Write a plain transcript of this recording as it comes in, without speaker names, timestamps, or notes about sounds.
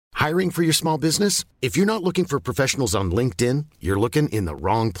Hiring for your small business? If you're not looking for professionals on LinkedIn, you're looking in the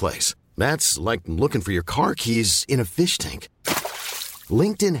wrong place. That's like looking for your car keys in a fish tank.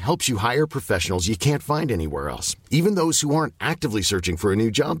 LinkedIn helps you hire professionals you can't find anywhere else, even those who aren't actively searching for a new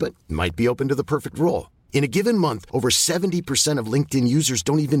job but might be open to the perfect role. In a given month, over 70% of LinkedIn users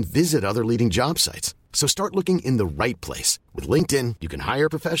don't even visit other leading job sites. So start looking in the right place. With LinkedIn, you can hire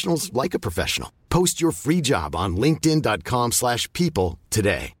professionals like a professional. Post your free job on linkedin.com/people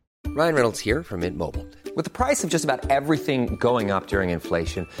today. Ryan Reynolds here from Mint Mobile. With the price of just about everything going up during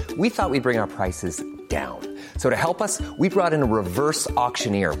inflation, we thought we'd bring our prices down. So to help us, we brought in a reverse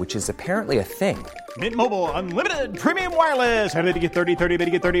auctioneer, which is apparently a thing. Mint Mobile Unlimited Premium Wireless. How to get 30, 30, bit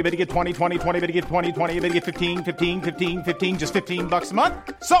to get 30, bit to get 20, 20, 20, bit to get 20, 20, bit to get 15, 15, 15, 15, just $15 a month?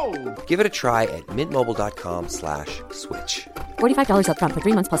 Sold! Give it a try at mintmobile.com/switch. $45 up front for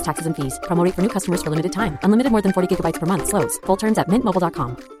 3 months plus taxes and fees. Promo rate for new customers for limited time. Unlimited more than 40 gigabytes per month. Slows full terms at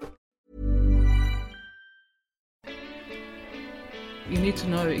mintmobile.com. You need to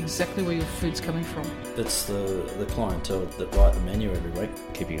know exactly where your food's coming from. It's the clientele that write the menu every week.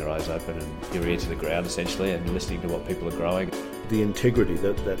 Keeping your eyes open and your ear to the ground, essentially, and listening to what people are growing. The integrity,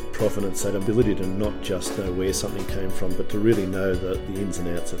 that profit and sustainability, to not just know where something came from, but to really know the ins and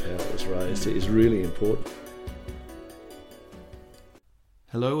outs of how it was raised is really important.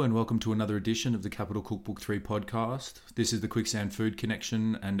 Hello and welcome to another edition of the Capital Cookbook 3 podcast. This is the Quicksand Food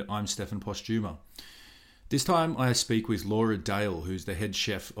Connection and I'm Stefan Postuma. This time I speak with Laura Dale, who's the head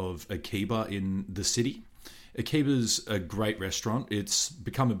chef of Akiba in the city. Akiba's a great restaurant. It's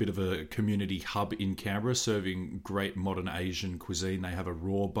become a bit of a community hub in Canberra, serving great modern Asian cuisine. They have a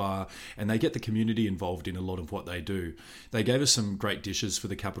raw bar and they get the community involved in a lot of what they do. They gave us some great dishes for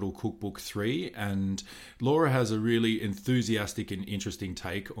the Capital Cookbook 3, and Laura has a really enthusiastic and interesting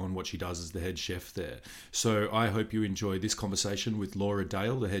take on what she does as the head chef there. So I hope you enjoy this conversation with Laura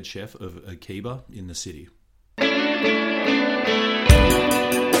Dale, the head chef of Akiba in the city.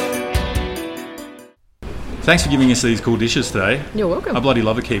 Thanks for giving us these cool dishes today. You're welcome. I bloody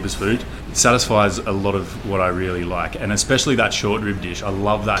love Akiba's food. It satisfies a lot of what I really like, and especially that short rib dish. I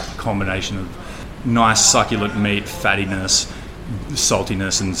love that combination of nice succulent meat, fattiness,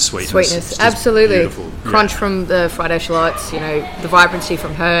 saltiness and sweetness. Sweetness, absolutely. Beautiful. Crunch from the fried shallots, the vibrancy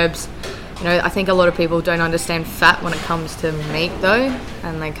from herbs. I think a lot of people don't understand fat when it comes to meat though,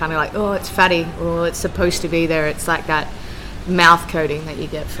 and they kind of like, oh, it's fatty, or it's supposed to be there. It's like that mouth coating that you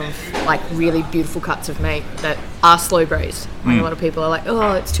get from like really beautiful cuts of meat that are slow braised. Like a lot of people are like,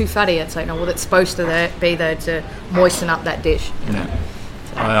 oh, it's too fatty. It's like, no, well, it's supposed to be there to moisten up that dish. Yeah.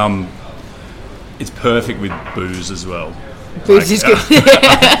 It's perfect with booze as well. Booze is good.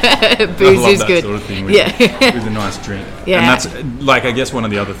 Booze is good. Sort of thing with a nice drink. Yeah. And that's like, I guess one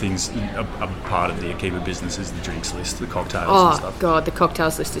of the other things, a part of the Akiba business is the drinks list, the cocktails and stuff. Oh God, the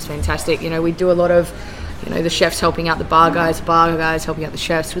cocktails list is fantastic. We do a lot of, the chefs helping out the bar guys helping out the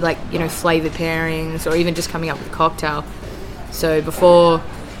chefs with flavoured pairings, or even just coming up with a cocktail. So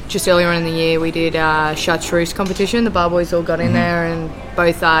just earlier in the year, we did a chartreuse competition. The bar boys all got in there, and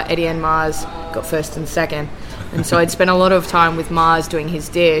both Eddie and Mars got first and second. And so I'd spent a lot of time with Mars doing his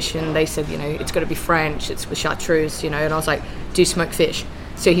dish, and they said, it's got to be French, it's with chartreuse, and I was like, do you smoke fish?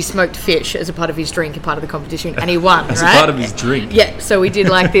 So he smoked fish as a part of his drink, a part of the competition, and he won, as right? a part of his drink? Yeah, so we did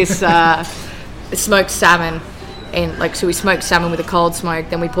like this smoked salmon, and so we smoked salmon with a cold smoke,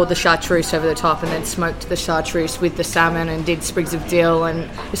 then we poured the chartreuse over the top, and then smoked the chartreuse with the salmon and did sprigs of dill, and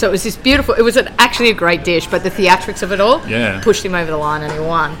so it was this beautiful, it was actually a great dish, but the theatrics of it all pushed him over the line and he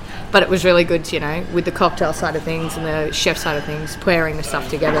won. But it was really good, with the cocktail side of things and the chef side of things, pairing the stuff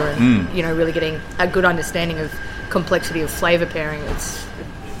together and, really getting a good understanding of complexity of flavour pairing.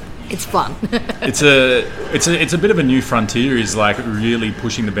 It's fun. It's a bit of a new frontier, is like really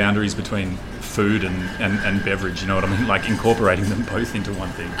pushing the boundaries between food and beverage, you know what I mean? Like incorporating them both into one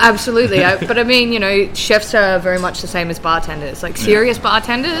thing. Absolutely. But I mean, chefs are very much the same as bartenders. Like serious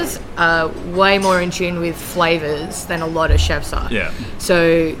bartenders are way more in tune with flavours than a lot of chefs are. Yeah.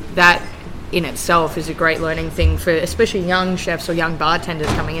 So that in itself is a great learning thing for especially young chefs or young bartenders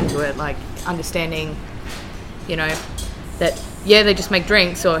coming into it, like understanding, that they just make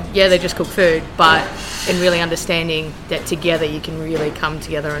drinks or they just cook food, but in really understanding that together you can really come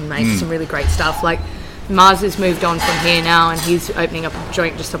together and make some really great stuff. Like Mars has moved on from here now, and he's opening up a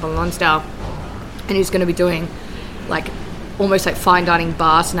joint just up on Lonsdale, and he's going to be doing like almost like fine dining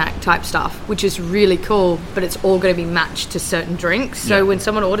bar snack type stuff, which is really cool, but it's all going to be matched to certain drinks. So when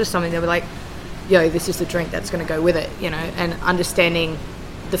someone orders something, they'll be like, yo, this is the drink that's going to go with it, and understanding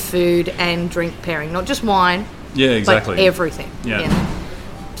the food and drink pairing, not just wine. Yeah, exactly. But everything. Yeah.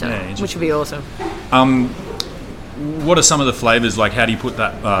 So, which would be awesome. what are some of the flavours? Like, how do you put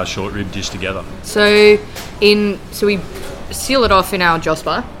that short rib dish together? So we seal it off in our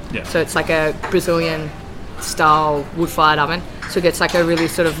Josper. Yeah. So it's like a Brazilian style wood-fired oven. So it gets like a really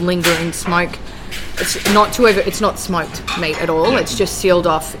sort of lingering smoke. It's not smoked meat at all. It's just sealed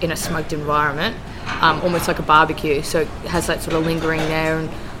off in a smoked environment, almost like a barbecue. So it has that sort of lingering there, and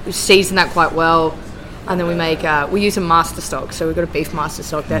we season that quite well. And then we use a master stock. So we've got a beef master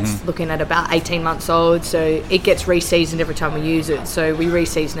stock that's looking at about 18 months old. So it gets re-seasoned every time we use it. So we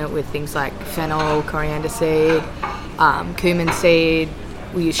re-season it with things like fennel, coriander seed, cumin seed.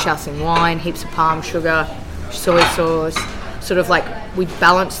 We use Shaoxing wine, heaps of palm sugar, soy sauce. Sort of like we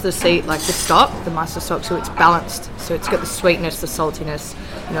balance the stock, the master stock, so it's balanced. So it's got the sweetness, the saltiness.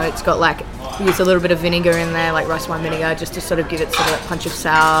 It's got we use a little bit of vinegar in there, like rice wine vinegar, just to sort of give it sort of a punch of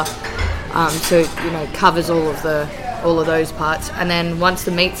sour. So covers all of those parts. And then once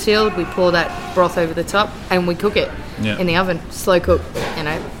the meat's sealed, we pour that broth over the top and we cook it in the oven, slow cook.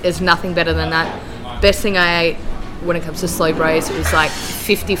 There's nothing better than that. Best thing I ate when it comes to slow braise, it was like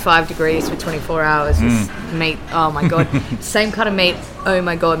 55 degrees for 24 hours. This meat, oh my god, same kind of meat, oh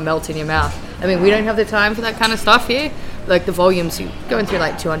my god, melt in your mouth. I mean, we don't have the time for that kind of stuff here. Like the volumes, you're going through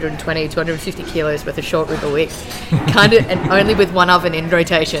like 220, 250 kilos worth of short rib a week, kind of, and only with one oven in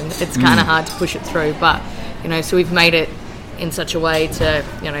rotation. It's kind of hard to push it through, but so we've made it in such a way to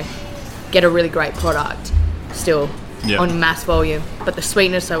get a really great product still on mass volume. But the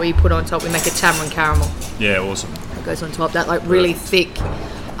sweetness that we put on top, we make a tamarind caramel. Yeah, awesome. That goes on top. That like really thick,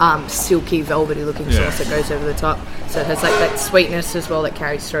 silky, velvety looking sauce that goes over the top. So it has like that sweetness as well that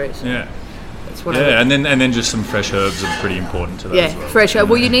carries through. So that's what and then just some fresh herbs are pretty important to that as well. Fresh herb.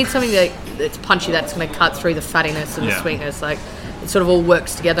 Well, you need something that's punchy, that's going to cut through the fattiness and the sweetness. Like it sort of all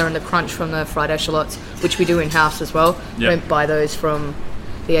works together, and the crunch from the fried echalotts, which we do in house as well. We don't buy those from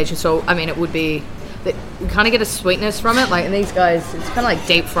the Asian. So I mean, it would be we kind of get a sweetness from it. Like, and these guys, it's kind of like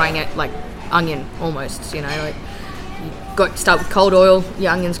deep frying it, like onion almost. Like you start with cold oil,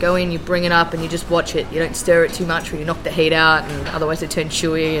 your onions go in, you bring it up, and you just watch it. You don't stir it too much, or you knock the heat out, and otherwise it turns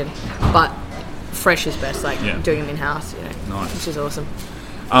chewy. But fresh is best. Like doing them in house, nice. Which is awesome.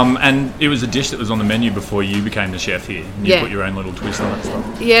 And it was a dish that was on the menu before you became the chef here. And you put your own little twist on that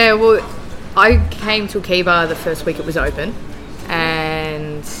stuff. Yeah, well, I came to Akiba the first week it was open,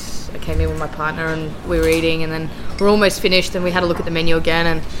 and I came in with my partner and we were eating, and then we're almost finished, and we had a look at the menu again,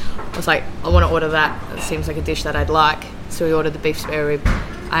 and I was like, I want to order that. It seems like a dish that I'd like. So we ordered the beef spare rib,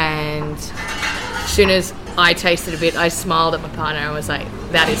 and as soon as I tasted a bit, I smiled at my partner and was like,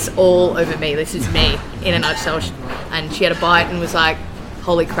 that is all over me. This is me in a nutshell. And she had a bite and was like,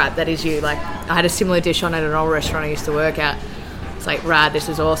 holy crap, that is you. Like, I had a similar dish on at an old restaurant I used to work at. It's like, rad, this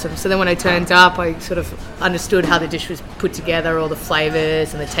is awesome. So then when I turned up, I sort of understood how the dish was put together, all the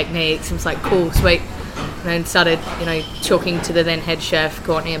flavours and the techniques. And it was like, cool, sweet. And then started, talking to the then head chef,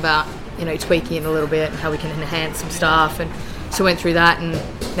 Courtney, about, tweaking it a little bit and how we can enhance some stuff. And so went through that, and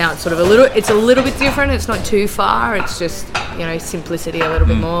now it's sort of a little bit different. It's not too far. It's just, simplicity a little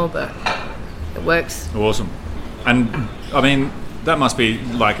bit more, but it works. Awesome. And, I mean, that must be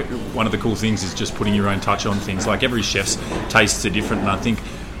like one of the cool things is just putting your own touch on things. Like every chef's tastes are different, and I think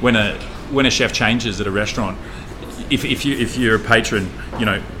when a chef changes at a restaurant, if you're a patron,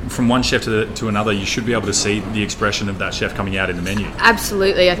 from one chef to another, you should be able to see the expression of that chef coming out in the menu.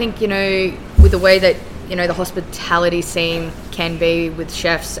 Absolutely. I think with the way that the hospitality scene can be with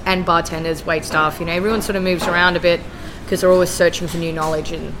chefs and bartenders, wait staff, everyone sort of moves around a bit because they're always searching for new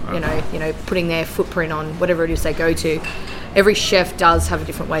knowledge and putting their footprint on whatever it is they go to. Every chef does have a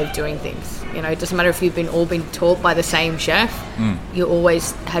different way of doing things. It doesn't matter if you've been taught by the same chef. You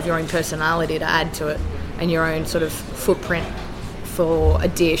always have your own personality to add to it and your own sort of footprint for a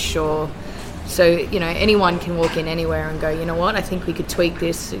dish. Or so anyone can walk in anywhere and go, you know what, I think we could tweak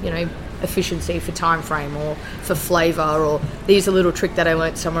this, efficiency for time frame or for flavour, or there's a little trick that I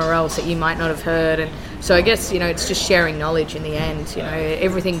learnt somewhere else that you might not have heard. And so I guess it's just sharing knowledge in the end.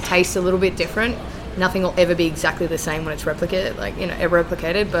 Everything tastes a little bit different. Nothing will ever be exactly the same when it's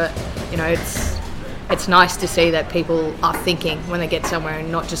replicated, but it's nice to see that people are thinking when they get somewhere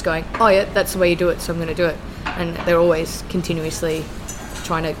and not just going, oh yeah, that's the way you do it, so I'm going to do it. And they're always continuously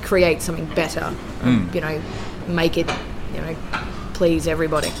trying to create something better, make it, please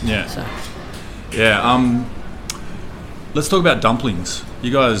everybody. Yeah. So. Yeah. Let's talk about dumplings.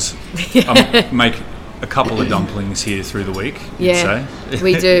 You guys make a couple of dumplings here through the week, you'd say.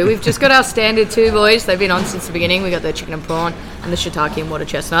 We do. We've just got our standard two, boys. They've been on since the beginning. We got the chicken and prawn and the shiitake and water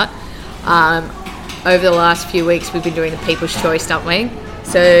chestnut. Over the last few weeks, we've been doing the People's Choice dumpling.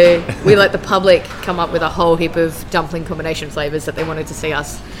 So we let the public come up with a whole heap of dumpling combination flavours that they wanted to see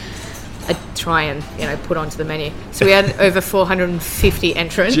us try and put onto the menu. So we had over 450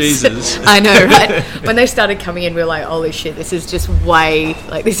 entrants. Jesus. I know, right? When they started coming in, we were like, holy shit, this is just way,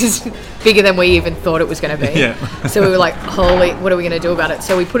 like, this is bigger than we even thought it was going to be. Yeah. So we were like, holy, what are we going to do about it?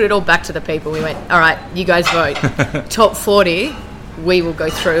 So we put it all back to the people. We went, all right, you guys vote. Top 40, we will go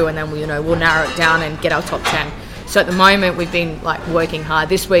through, and then we'll narrow it down and get our top 10. So at the moment, we've been like working hard.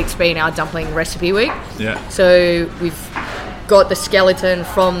 This week's been our dumpling recipe week. Yeah. So we've got the skeleton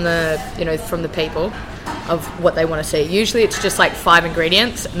from the from the people of what they want to see. Usually it's just like 5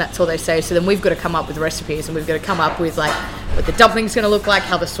 ingredients, and that's all they say. So then we've got to come up with recipes, and we've got to come up with like what the dumpling's going to look like,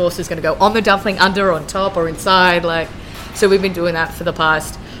 how the sauce is going to go on the dumpling, under, on top, or inside. Like, so we've been doing that for the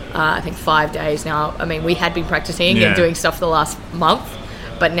past I think 5 days now. I mean, we had been practicing and doing stuff for the last month,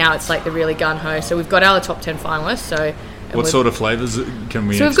 but now it's like the really gun-ho. So we've got our top 10 finalists. So what sort of flavours can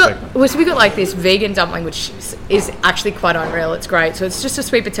we expect? We've got like this vegan dumpling, which is actually quite unreal. It's great. So it's just a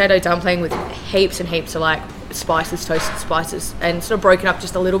sweet potato dumpling with heaps and heaps of like spices, toasted spices, and sort of broken up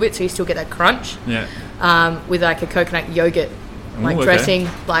just a little bit so you still get that crunch. Yeah. With like a coconut yogurt dressing,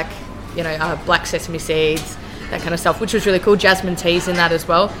 like black sesame seeds, that kind of stuff, which was really cool. Jasmine tea's in that as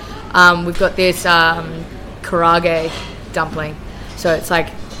well. We've got this karage dumpling. So it's like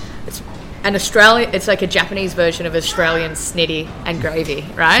it's like a Japanese version of Australian snitty and gravy,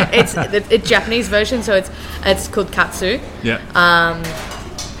 right? It's a Japanese version, so it's called katsu. Yeah.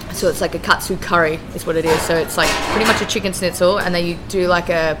 So it's like a katsu curry is what it is. So it's like pretty much a chicken schnitzel, and then you do like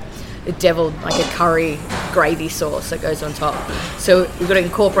a deviled, like a curry gravy sauce that goes on top. So we've got to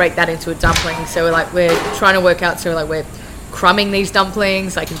incorporate that into a dumpling. So we're trying to work out, we're crumbing these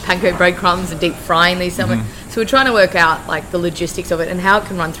dumplings, like in panko breadcrumbs, and deep frying these dumplings. So we're trying to work out like the logistics of it and how it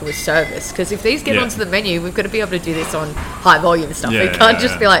can run through a service. Because if these get onto the menu, we've got to be able to do this on high volume stuff. We can't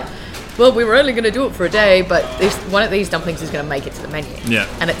just be like, well, we were only going to do it for a day, but one of these dumplings is going to make it to the menu. Yeah.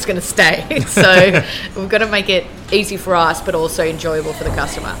 And it's going to stay. So we've got to make it easy for us, but also enjoyable for the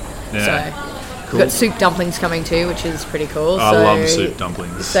customer. Yeah. So cool. We've got soup dumplings coming too, which is pretty cool. I love soup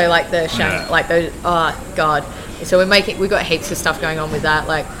dumplings. So like like those, oh God. So we've got heaps of stuff going on with that,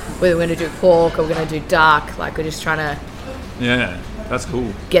 like whether we're going to do pork or we're going to do duck, like we're just trying to that's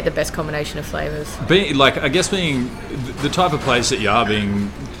cool. Get the best combination of flavours. Being the type of place that you are,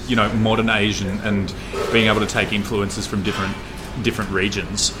 being modern Asian and being able to take influences from different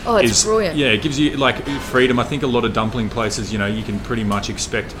regions. Oh, it's brilliant. Yeah, it gives you like freedom. I think a lot of dumpling places, you can pretty much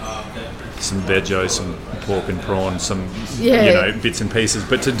expect some veggie, some pork and prawn, some bits and pieces.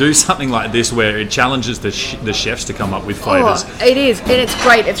 But to do something like this where it challenges the chefs to come up with flavours. Oh, it is, and it's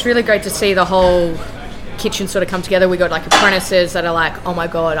great. It's really great to see the whole kitchen sort of come together. We got like apprentices that are like, oh my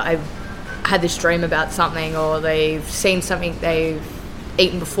God, I've had this dream about something, or they've seen something they've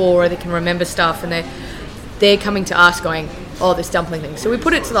eaten before, or they can remember stuff, and they're coming to us going, oh, this dumpling thing. So we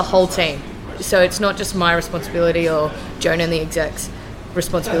put it to the whole team. So it's not just my responsibility or Joan and the execs'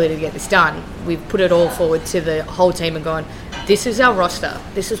 responsibility to get this done. We've put it all forward to the whole team and gone, this is our roster.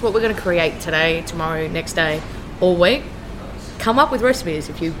 This is what we're going to create today, tomorrow, next day, all week. Come up with recipes.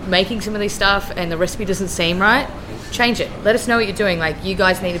 If you're making some of these stuff and the recipe doesn't seem right, change it. Let us know what you're doing. Like, you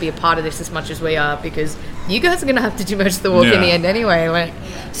guys need to be a part of this as much as we are, because you guys are going to have to do most of the work in the end anyway.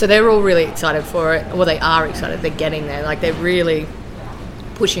 So they're all really excited for it. Well, they are excited. They're getting there. Like, they're really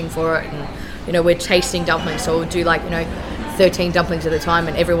pushing for it. And, we're tasting dumplings. So we'll do 13 dumplings at a time,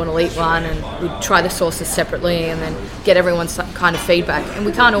 and everyone will eat one, and we'll try the sauces separately and then get everyone's kind of feedback. And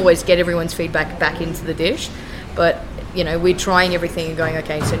we can't always get everyone's feedback back into the dish, but we're trying everything and going,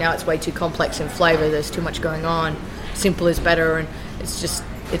 okay, so now it's way too complex in flavour, there's too much going on, simple is better. And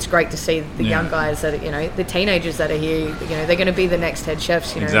it's great to see the young guys that the teenagers that are here, they're going to be the next head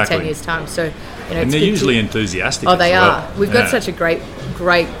chefs in 10 years time. So and they're usually enthusiastic. Oh, they are. We've got such a great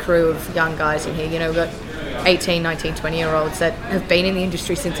crew of young guys in here. We've got 18, 19, 20-year-olds that have been in the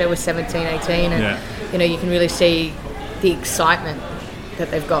industry since they were 17, 18, and you can really see the excitement that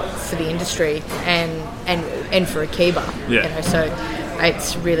they've got for the industry and for Akiba. So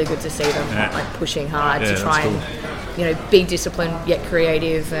it's really good to see them pushing hard to try and be disciplined yet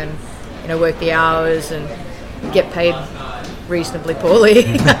creative, and work the hours and get paid reasonably poorly.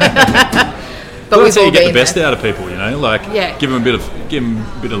 But that's how you get the best out of people, give them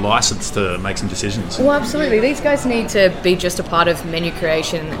a bit of license to make some decisions. Well, absolutely. These guys need to be just a part of menu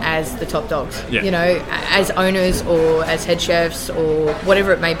creation as the top dogs. As owners or as head chefs or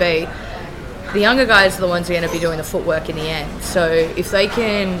whatever it may be. The younger guys are the ones who are going to be doing the footwork in the end. So if they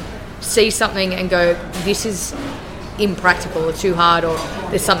can see something and go, this is impractical or too hard, or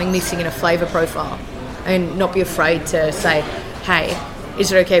there's something missing in a flavour profile, and not be afraid to say, hey,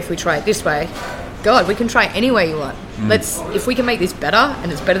 is it okay if we try it this way? God, we can try it any way you want. if we can make this better,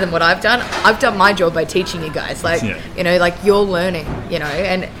 and it's better than what I've done my job by teaching you guys. Like, you know, like you're learning, you know,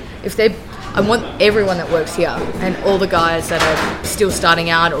 and I want everyone that works here and all the guys that are still starting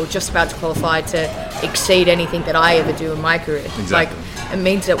out or just about to qualify to exceed anything that I ever do in my career. Exactly. Like, it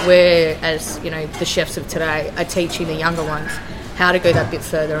means that we're, as you know, the chefs of today, are teaching the younger ones how to go that bit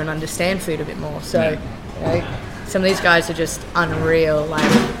further and understand food a bit more. So, you know, some of these guys are just unreal,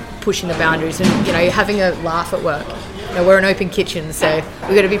 like pushing the boundaries and, you know, having a laugh at work. You know, we're an open kitchen, so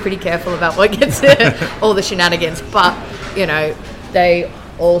we've got to be pretty careful about what gets all the shenanigans. But, you know, they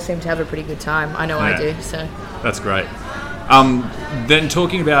all seem to have a pretty good time. I know I do. So that's great. Then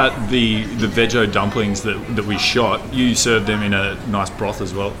talking about the veggie dumplings that we shot, you served them in a nice broth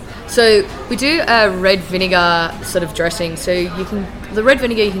as well. So we do a red vinegar sort of dressing. So the red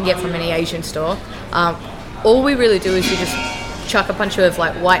vinegar you can get from any Asian store. All we really do is we just chuck a bunch of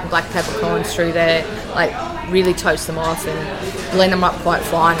like white and black peppercorns through there, like really toast them off and blend them up quite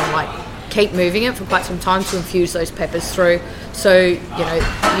fine and like keep moving it for quite some time to infuse those peppers through. So, you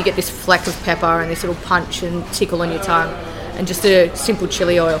know, you get this fleck of pepper and this little punch and tickle on your tongue, and just a simple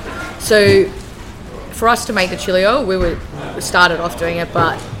chili oil. So for us to make the chili oil, we started off doing it,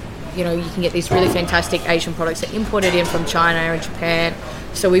 but you know, you can get these really fantastic Asian products that are imported in from China and Japan.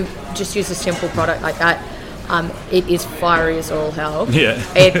 So we just use a simple product like that. It is fiery as all hell. Yeah.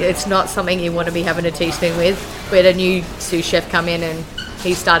 It's not something you want to be having a teaspoon with. We had a new sous chef come in and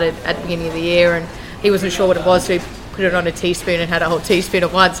he started at the beginning of the year and he wasn't sure what it was, so he put it on a teaspoon and had a whole teaspoon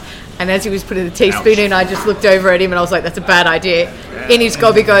at once. And as he was putting the teaspoon in, I just looked over at him and I was like, that's a bad idea. In his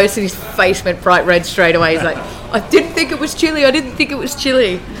gobby goes and his face went bright red straight away. He's like, I didn't think it was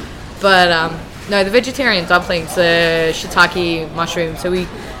chili. But no, the vegetarian dumplings, the shiitake mushrooms. So we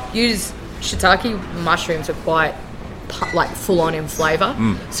use shiitake mushrooms are quite like full on in flavour.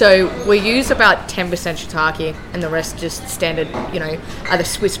 So we use about 10% shiitake and the rest just standard, you know, either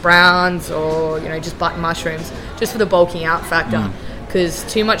Swiss browns or, you know, just button mushrooms, just for the bulking out factor. Because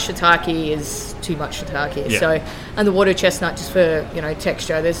too much shiitake is too much shiitake. So, and the water chestnut just for, you know,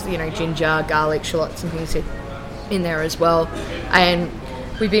 texture. There's, you know, ginger, garlic, shallots and things in there as well. And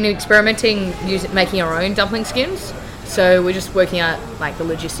we've been experimenting making our own dumpling skins. So we're just working out like the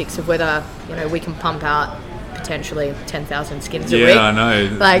logistics of whether, you know, we can pump out potentially 10,000 skins a week. Yeah, I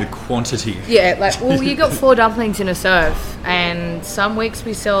know, like, the quantity. Yeah, like, well, you got 4 dumplings in a serve, and some weeks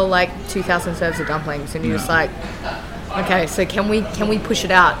we sell like 2,000 serves of dumplings, and you're just like, okay, so can we push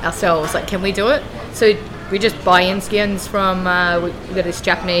it out ourselves? Like, can we do it? So we just buy in skins from we got this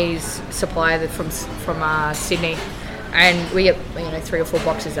Japanese supplier from Sydney. And we get, you know, 3 or 4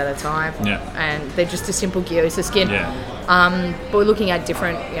 boxes at a time. And they're just a simple gyoza skin. But we're looking at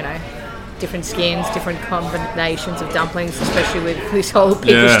different skins, different combinations of dumplings, especially with this whole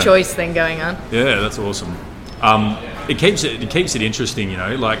people's choice thing going on. Yeah, that's awesome. It keeps it interesting, you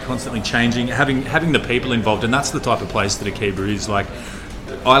know, like constantly changing, having the people involved, and that's the type of place that Akiba is. Like,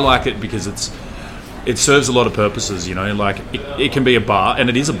 I like it because it serves a lot of purposes, you know, like it can be a bar, and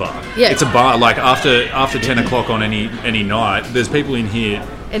it is a bar. It's a bar, like after 10 o'clock on any night, there's people in here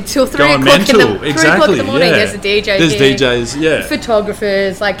until 3 o'clock in the morning. There's a DJ There's here. DJs,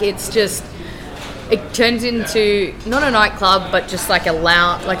 photographers, like it's just, it turns into not a nightclub, but just like a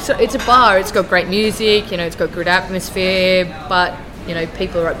lounge, like, so it's a bar, it's got great music, you know, it's got good atmosphere, but, you know,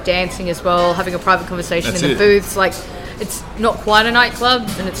 people are up dancing as well, having a private conversation in the booths, like, it's not quite a nightclub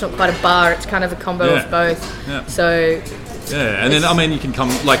and it's not quite a bar. It's kind of a combo of both. So and then I mean, you can come,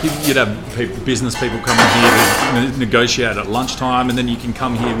 like, you'd have business people coming here to negotiate at lunchtime, and then you can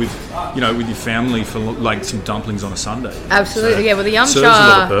come here with, you know, with your family for like some dumplings on a Sunday. Absolutely, so well, the yum serves cha, a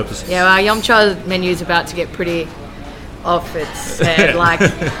lot of purposes. Yeah, our yum cha menu is about to get pretty off its head. Like,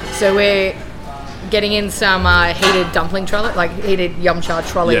 so we're getting in some heated dumpling trolley, like heated yum cha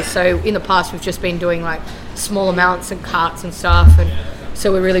trolleys. So in the past we've just been doing like small amounts and carts and stuff, and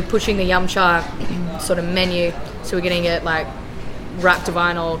so we're really pushing the yum cha sort of menu. So we're getting it like wrapped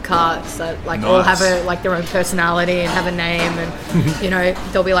vinyl carts that like all have their own personality and have a name, and you know,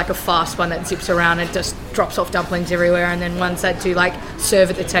 there'll be like a fast one that zips around and just drops off dumplings everywhere, and then ones that do like serve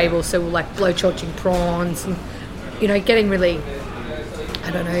at the table, so we'll like blowtorching prawns and, you know, getting really,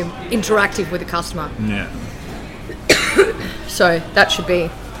 I don't know, interactive with the customer. So that should be,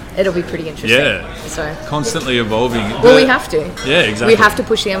 it'll be pretty interesting. So constantly evolving. Well, we have to. Yeah, exactly. We have to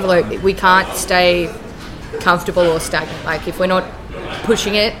push the envelope. We can't stay comfortable or stagnant. Like, if we're not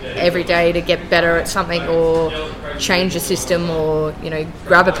pushing it every day to get better at something or change a system, or, you know,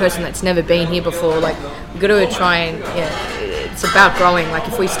 grab a person that's never been here before, like, we've got to try and, it's about growing. Like,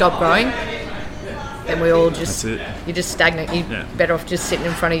 if we stop growing, then we all just, you're just stagnant. You're better off just sitting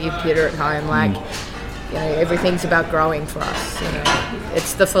in front of your computer at home. Like, everything's about growing for us.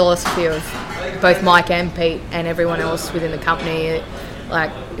 It's the philosophy of both Mike and Pete and everyone else within the company.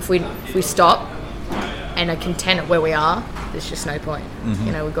 Like, if we stop and are content at where we are, there's just no point.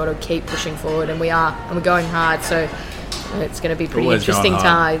 We've got to keep pushing forward, and we're going hard. So it's going to be pretty interesting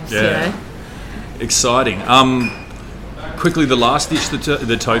times. Exciting. Quickly, the last dish,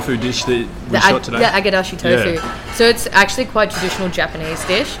 the tofu dish that we shot today. The agadashi tofu. Yeah. So it's actually quite a traditional Japanese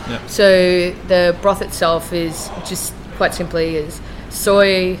dish. Yep. So the broth itself is just quite simply is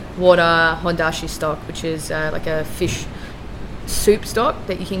soy, water, hondashi stock, which is like a fish soup stock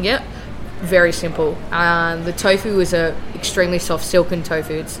that you can get. Very simple. The tofu is a extremely soft silken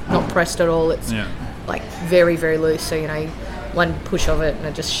tofu. It's not pressed at all. It's like very, very loose. So, one push of it and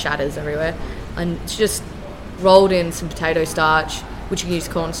it just shatters everywhere. And it's just rolled in some potato starch, which you can use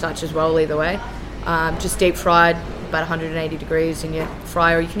cornstarch as well, either way. Just deep fried, about 180 degrees in your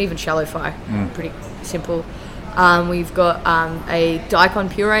fryer. You can even shallow fry. Pretty simple. We've got a daikon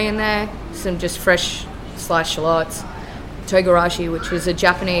puree in there, some just fresh sliced shallots, togarashi, which is a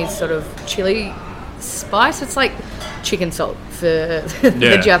Japanese sort of chili spice. It's like chicken salt for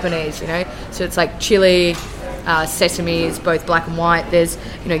the Japanese, So it's like chili, sesame is both black and white. There's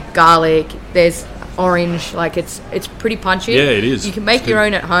garlic. There's orange. Like it's pretty punchy. Yeah, it is. You can make your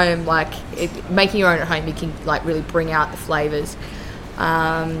own at home. Making your own at home, you can really bring out the flavors.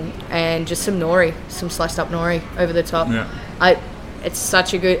 And just some nori, some sliced up nori over the top. Yeah. It's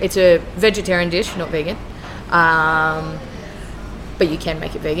a vegetarian dish, not vegan. But you can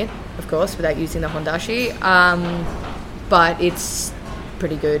make it vegan, of course, without using the hondashi. But it's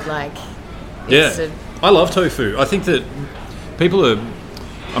pretty good. I love tofu. I think that people are.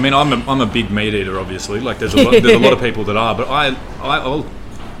 I mean, I'm a big meat eater, obviously. Like there's a lot of people that are, but I'll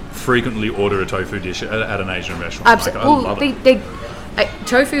frequently order a tofu dish at an Asian restaurant. Absolutely. I love it.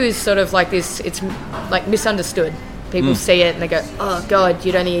 Tofu is sort of like this. It's like misunderstood. People see it and they go, "Oh God,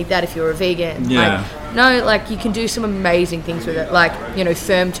 you'd only eat that if you were a vegan." Yeah. No, you can do some amazing things with it.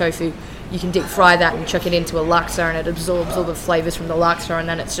 Firm tofu, you can deep fry that and chuck it into a laksa, and it absorbs all the flavors from the laksa, and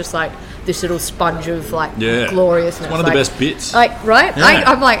then it's just like this little sponge of gloriousness. It's one of the best bits. Right? Yeah.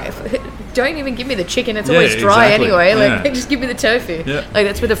 I'm like, don't even give me the chicken. It's always dry anyway. Just give me the tofu. Yeah.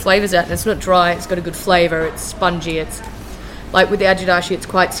 That's where the flavor's at, and it's not dry. It's got a good flavor. It's spongy. It's with the agadashi, it's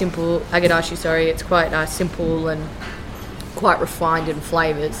quite simple. It's quite simple and quite refined in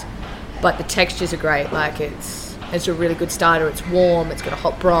flavors, but the textures are great. It's a really good starter. It's warm. It's got a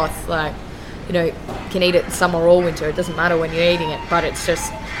hot broth. You can eat it in summer or winter. It doesn't matter when you're eating it. But it's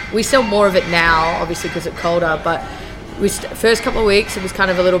just, we sell more of it now, obviously because it's colder. But first couple of weeks, it was kind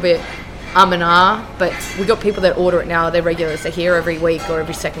of a little bit and ah. But we got people that order it now. They're regulars. They're here every week or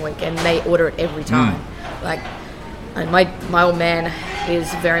every second week, and they order it every time. And my old man is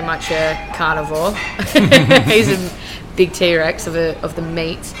very much a carnivore. He's a big T-Rex of the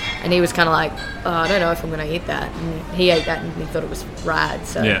meat, and he was kind of like, oh, I don't know if I'm going to eat that. And he ate that and he thought it was rad.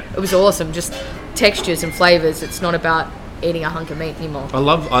 So it was awesome. Just textures and flavors. It's not about eating a hunk of meat anymore. I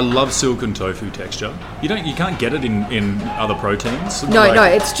love silken tofu texture. You can't get it in other proteins. No,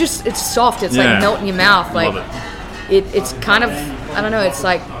 it's soft. It's like melt in your mouth. Love it. It's kind of, I don't know, it's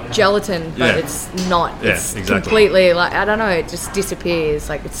like gelatin, but it's not. It's completely I don't know, it just disappears.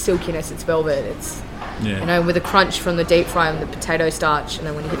 It's silkiness, it's velvet, it's with a crunch from the deep fry and the potato starch, and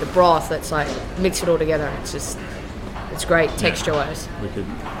then when you hit the broth, it's mix it all together, and it's great texture wise. Wicked.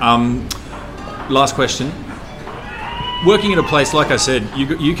 Last question. Working at a place, like I said,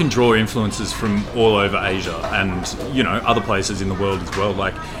 you can draw influences from all over Asia and other places in the world as well.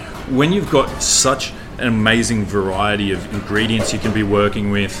 When you've got such an amazing variety of ingredients you can be working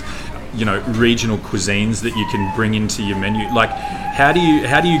with, regional cuisines that you can bring into your menu. How do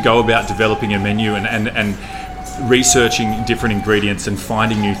you go about developing a menu and researching different ingredients and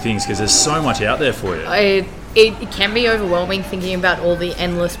finding new things? Because there's so much out there for you. It can be overwhelming thinking about all the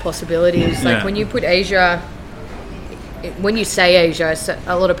endless possibilities. When you put Asia, when you say Asia,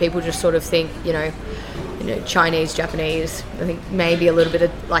 a lot of people just sort of think, Chinese, Japanese. I think maybe a little bit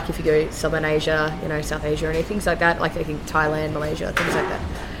of if you go Southern Asia, South Asia, or things like that. I think Thailand, Malaysia, things like that.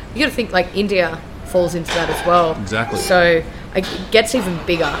 You got to think India falls into that as well. Exactly. So it gets even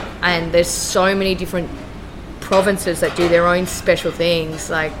bigger, and there's so many different provinces that do their own special things.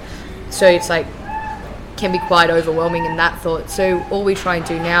 So it's can be quite overwhelming in that thought. So all we try and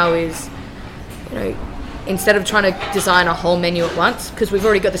do now is, instead of trying to design a whole menu at once, because we've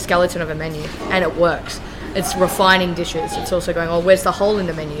already got the skeleton of a menu and it works. It's refining dishes. It's also going, where's the hole in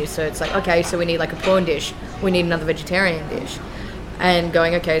the menu? So it's okay, so we need a prawn dish. We need another vegetarian dish. And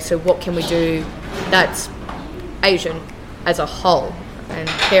going, okay, so what can we do that's Asian as a whole? And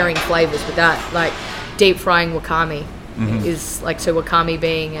pairing flavors with that. deep frying wakame is like, so wakame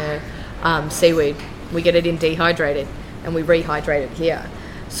being a seaweed, we get it in dehydrated and we rehydrate it here.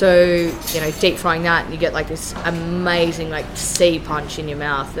 So, deep frying that, and you get like this amazing like sea punch in your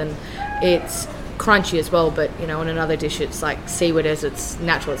mouth, and it's crunchy as well, but on another dish it's like seaweed as it's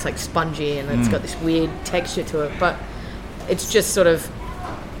natural, it's like spongy and it's got this weird texture to it. But it's just sort of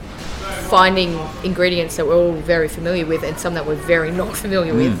finding ingredients that we're all very familiar with and some that we're very not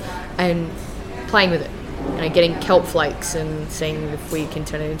familiar with, and playing with it. Getting kelp flakes and seeing if we can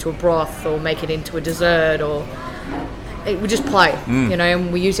turn it into a broth or make it into a dessert, or we just play,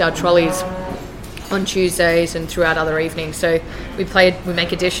 and we use our trolleys on Tuesdays and throughout other evenings. So we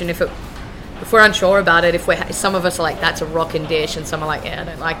make a dish, and if we're unsure about it, if some of us are like, that's a rockin' dish, and some are like, yeah, I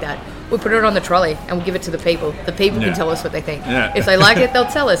don't like that, we'll put it on the trolley and we'll give it to the people. The people can tell us what they think. If they like it, they'll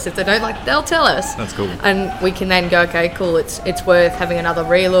tell us. If they don't like it, they'll tell us. That's cool. And we can then go, okay, cool, it's worth having another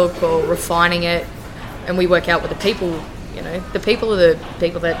relook or refining it. And we work out with the people, the people are the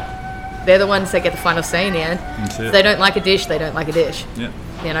people that, they're the ones that get the final say in the end. If they don't like a dish, they don't like a dish. Yeah.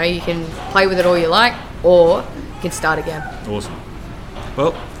 You can play with it all you like, or you can start again. Awesome.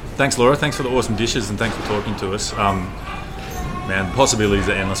 Well, thanks, Laura. Thanks for the awesome dishes, and thanks for talking to us. Man, the possibilities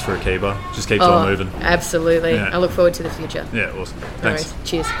are endless for Akiba. Just keeps on moving. Absolutely. Yeah. I look forward to the future. Yeah, awesome. Thanks. Anyways,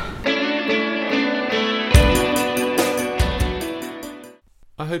 cheers.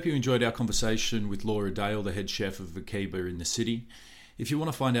 I hope you enjoyed our conversation with Laura Dale, the head chef of Akiba in the city. If you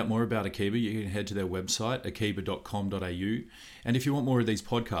want to find out more about Akiba, you can head to their website, akiba.com.au. And if you want more of these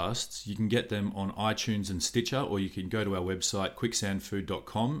podcasts, you can get them on iTunes and Stitcher, or you can go to our website,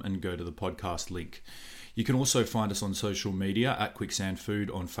 quicksandfood.com, and go to the podcast link. You can also find us on social media at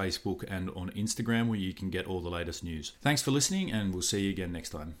quicksandfood on Facebook and on Instagram, where you can get all the latest news. Thanks for listening, and we'll see you again next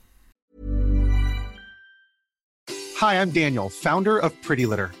time. Hi, I'm Daniel, founder of Pretty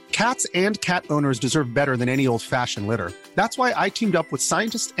Litter. Cats and cat owners deserve better than any old-fashioned litter. That's why I teamed up with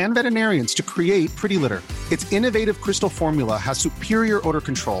scientists and veterinarians to create Pretty Litter. Its innovative crystal formula has superior odor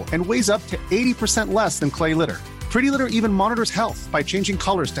control and weighs up to 80% less than clay litter. Pretty Litter even monitors health by changing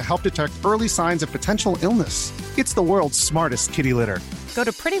colors to help detect early signs of potential illness. It's the world's smartest kitty litter. Go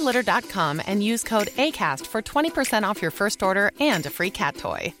to prettylitter.com and use code ACAST for 20% off your first order and a free cat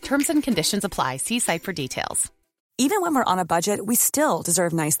toy. Terms and conditions apply. See site for details. Even when we're on a budget, we still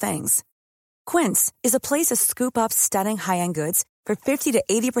deserve nice things. Quince is a place to scoop up stunning high-end goods for 50 to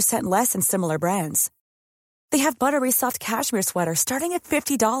 80% less than similar brands. They have buttery soft cashmere sweaters starting at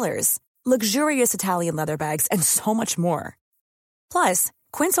 $50, luxurious Italian leather bags, and so much more. Plus,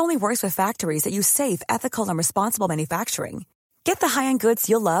 Quince only works with factories that use safe, ethical, and responsible manufacturing. Get the high-end goods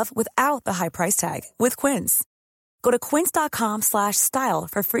you'll love without the high price tag with Quince. Go to quince.com/style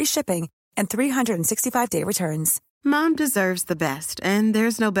for free shipping and 365-day returns. Mom deserves the best, and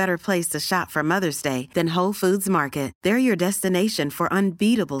there's no better place to shop for Mother's Day than Whole Foods Market. They're your destination for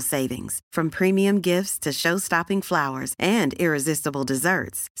unbeatable savings, from premium gifts to show-stopping flowers and irresistible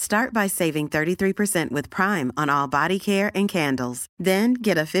desserts. Start by saving 33% with Prime on all body care and candles. Then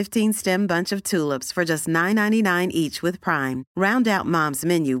get a 15-stem bunch of tulips for just $9.99 each with Prime. Round out Mom's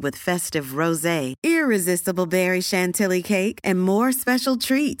menu with festive rosé, irresistible berry chantilly cake, and more special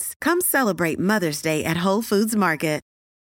treats. Come celebrate Mother's Day at Whole Foods Market.